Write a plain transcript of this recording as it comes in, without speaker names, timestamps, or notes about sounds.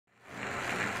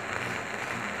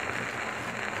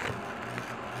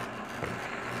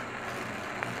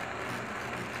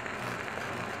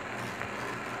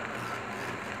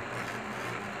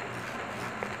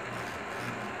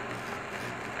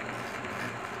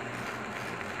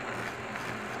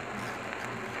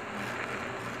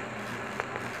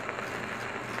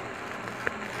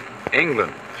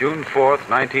England, June 4th,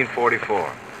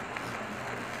 1944.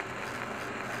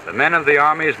 The men of the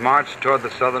armies marched toward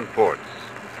the southern ports.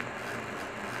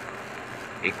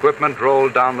 Equipment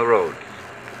rolled down the roads.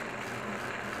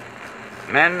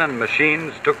 Men and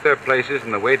machines took their places in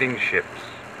the waiting ships.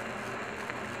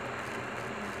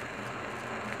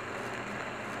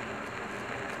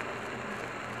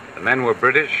 The men were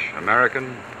British,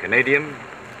 American, Canadian,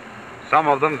 some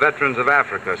of them veterans of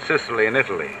Africa, Sicily, and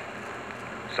Italy,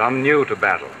 some new to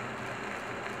battle.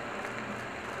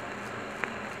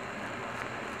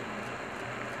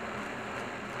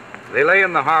 They lay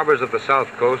in the harbors of the South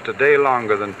Coast a day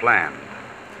longer than planned.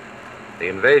 The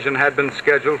invasion had been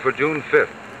scheduled for June 5th,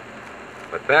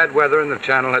 but bad weather in the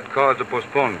Channel had caused a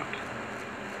postponement.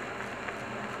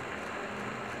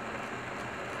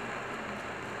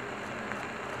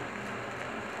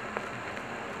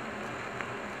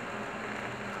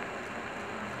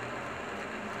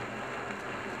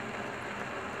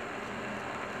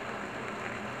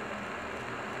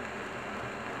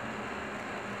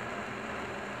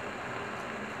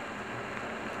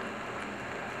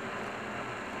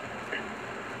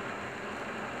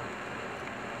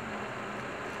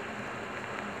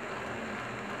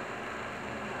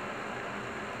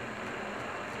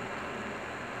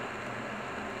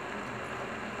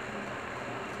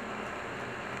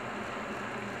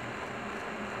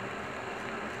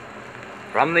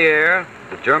 From the air,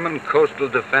 the German coastal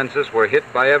defenses were hit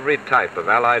by every type of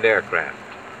Allied aircraft.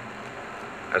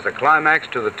 As a climax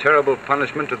to the terrible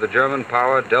punishment to the German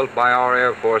power dealt by our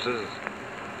air forces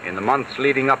in the months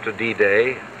leading up to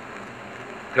D-Day,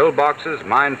 pillboxes,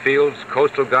 minefields,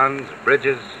 coastal guns,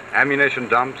 bridges, ammunition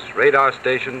dumps, radar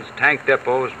stations, tank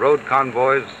depots, road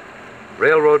convoys,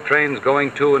 railroad trains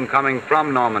going to and coming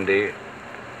from Normandy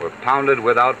were pounded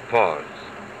without pause.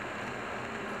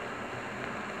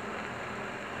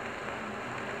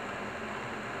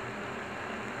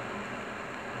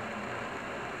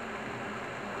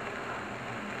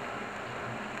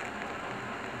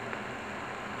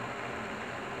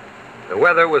 The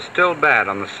weather was still bad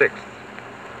on the 6th,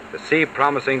 the sea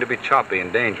promising to be choppy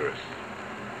and dangerous.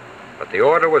 But the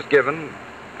order was given,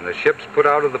 and the ships put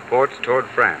out of the ports toward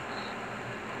France.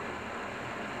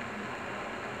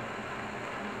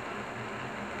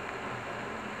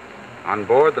 On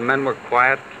board, the men were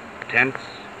quiet, tense,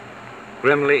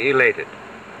 grimly elated.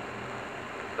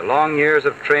 The long years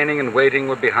of training and waiting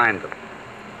were behind them.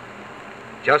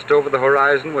 Just over the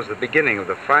horizon was the beginning of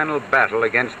the final battle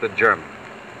against the Germans.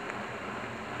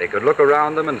 They could look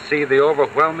around them and see the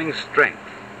overwhelming strength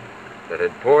that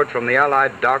had poured from the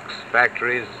Allied docks,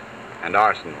 factories, and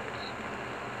arsenals.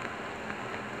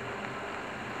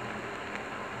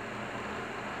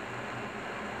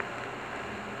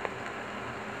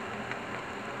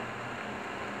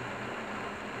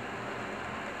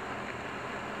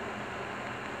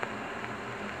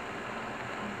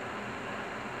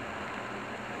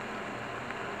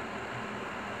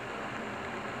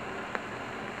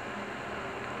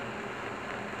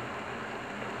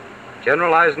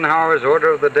 General Eisenhower's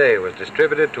order of the day was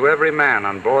distributed to every man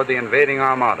on board the invading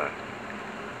Armada.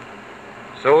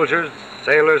 Soldiers,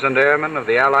 sailors, and airmen of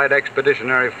the Allied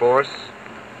Expeditionary Force,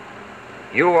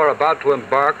 you are about to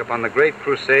embark upon the great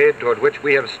crusade toward which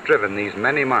we have striven these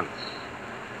many months.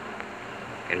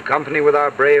 In company with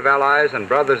our brave allies and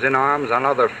brothers in arms on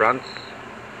other fronts,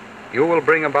 you will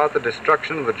bring about the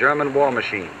destruction of the German war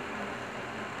machine,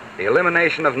 the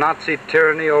elimination of Nazi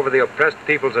tyranny over the oppressed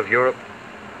peoples of Europe,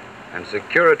 and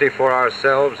security for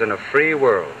ourselves in a free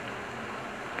world.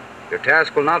 Your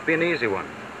task will not be an easy one.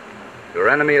 Your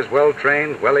enemy is well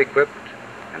trained, well equipped,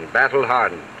 and battle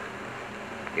hardened.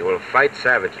 He will fight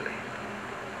savagely.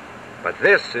 But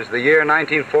this is the year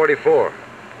 1944.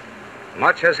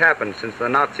 Much has happened since the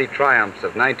Nazi triumphs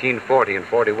of 1940 and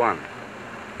 41.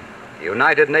 The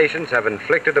United Nations have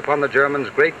inflicted upon the Germans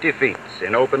great defeats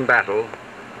in open battle,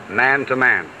 man to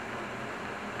man.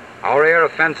 Our air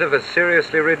offensive has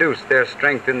seriously reduced their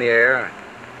strength in the air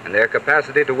and their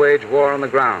capacity to wage war on the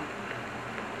ground.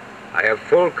 I have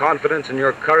full confidence in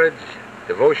your courage,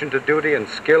 devotion to duty, and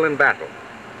skill in battle.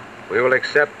 We will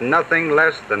accept nothing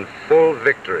less than full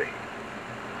victory.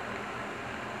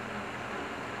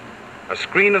 A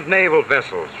screen of naval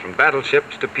vessels, from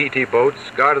battleships to PT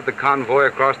boats, guarded the convoy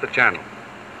across the Channel.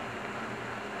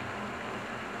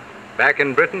 Back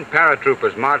in Britain,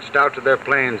 paratroopers marched out to their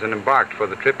planes and embarked for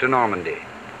the trip to Normandy.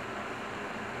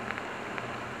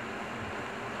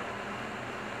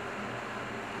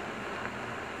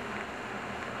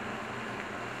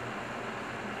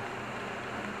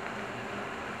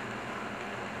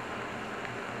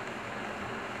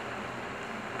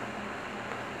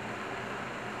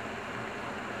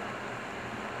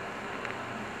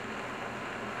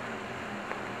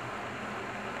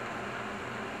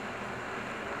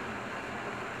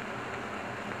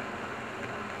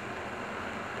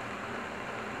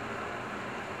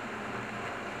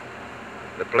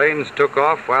 The planes took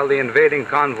off while the invading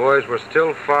convoys were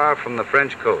still far from the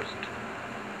French coast.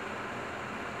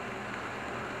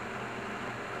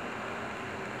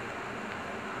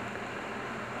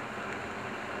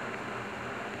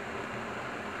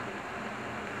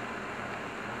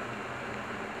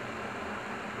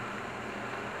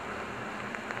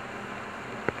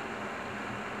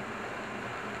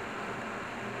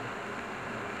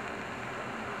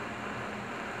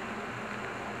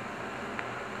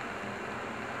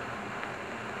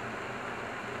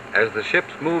 As the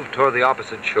ships moved toward the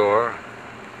opposite shore,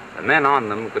 the men on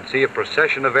them could see a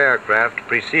procession of aircraft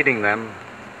preceding them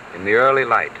in the early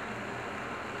light.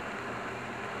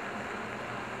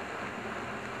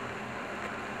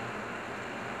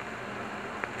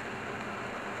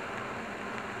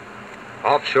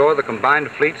 Offshore, the combined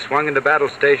fleet swung into battle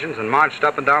stations and marched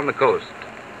up and down the coast,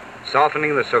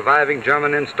 softening the surviving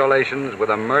German installations with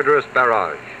a murderous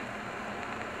barrage.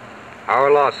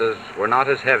 Our losses were not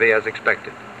as heavy as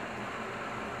expected.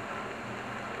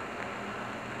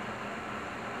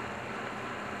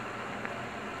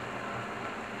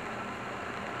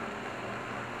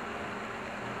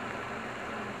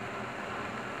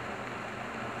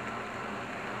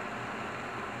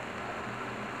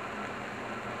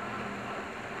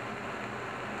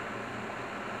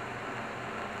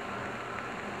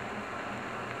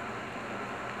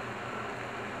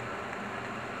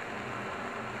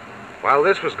 While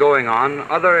this was going on,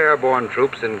 other airborne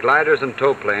troops in gliders and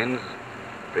tow planes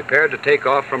prepared to take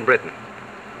off from Britain.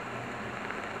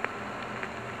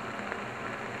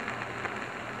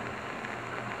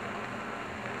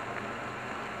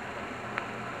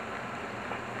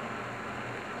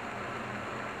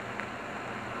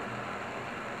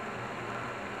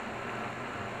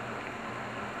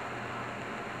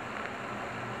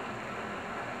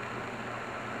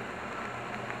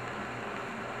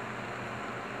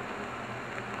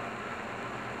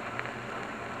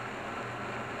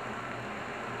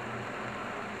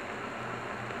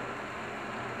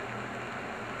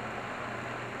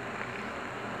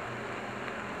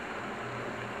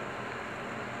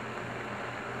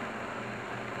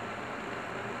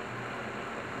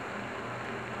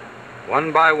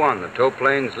 One by one, the tow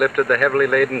planes lifted the heavily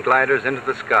laden gliders into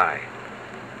the sky.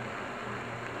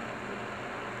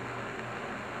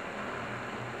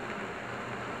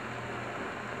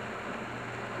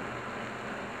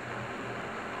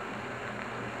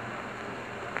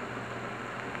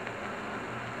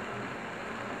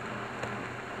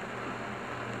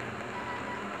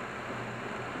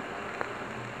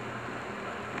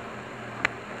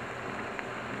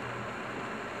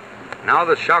 Now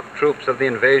the shock troops of the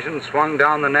invasion swung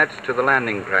down the nets to the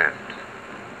landing craft.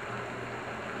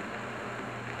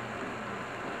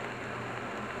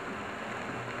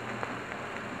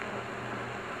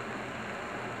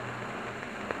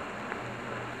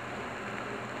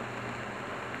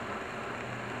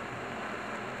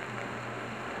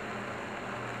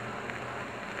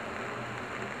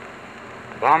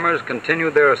 Bombers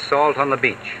continued their assault on the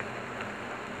beach.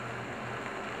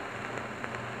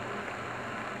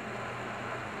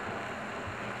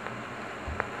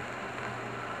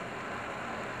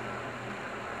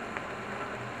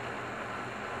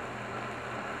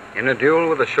 In a duel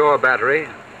with a shore battery,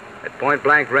 at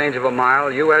point-blank range of a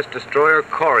mile, U.S. destroyer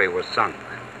Corry was sunk.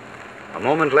 A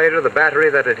moment later, the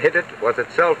battery that had hit it was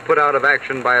itself put out of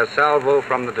action by a salvo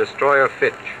from the destroyer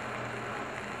Fitch.